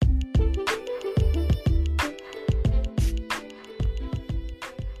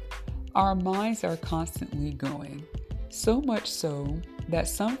Our minds are constantly going, so much so that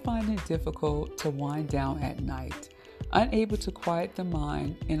some find it difficult to wind down at night, unable to quiet the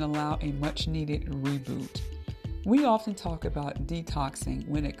mind and allow a much needed reboot. We often talk about detoxing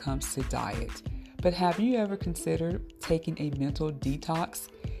when it comes to diet, but have you ever considered taking a mental detox?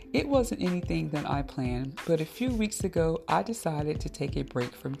 It wasn't anything that I planned, but a few weeks ago I decided to take a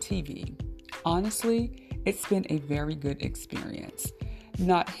break from TV. Honestly, it's been a very good experience.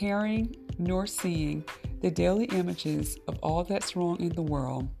 Not hearing nor seeing the daily images of all that's wrong in the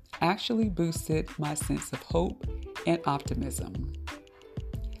world actually boosted my sense of hope and optimism.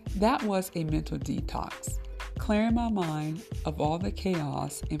 That was a mental detox, clearing my mind of all the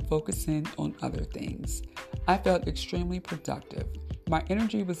chaos and focusing on other things. I felt extremely productive. My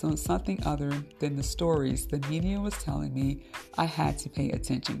energy was on something other than the stories the media was telling me I had to pay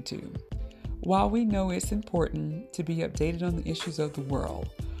attention to. While we know it's important to be updated on the issues of the world,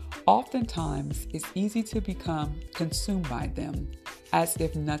 oftentimes it's easy to become consumed by them as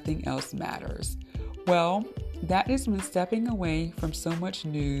if nothing else matters. Well, that is when stepping away from so much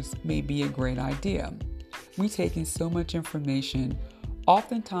news may be a great idea. We take in so much information,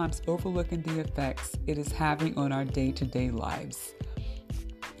 oftentimes overlooking the effects it is having on our day-to-day lives.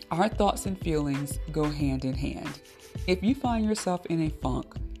 Our thoughts and feelings go hand in hand. If you find yourself in a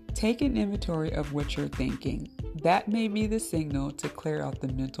funk, take an inventory of what you're thinking. That may be the signal to clear out the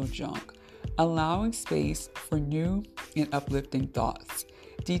mental junk, allowing space for new and uplifting thoughts.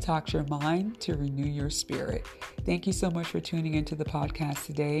 Detox your mind to renew your spirit. Thank you so much for tuning into the podcast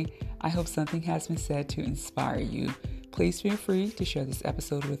today. I hope something has been said to inspire you. Please feel free to share this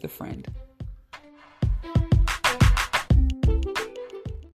episode with a friend.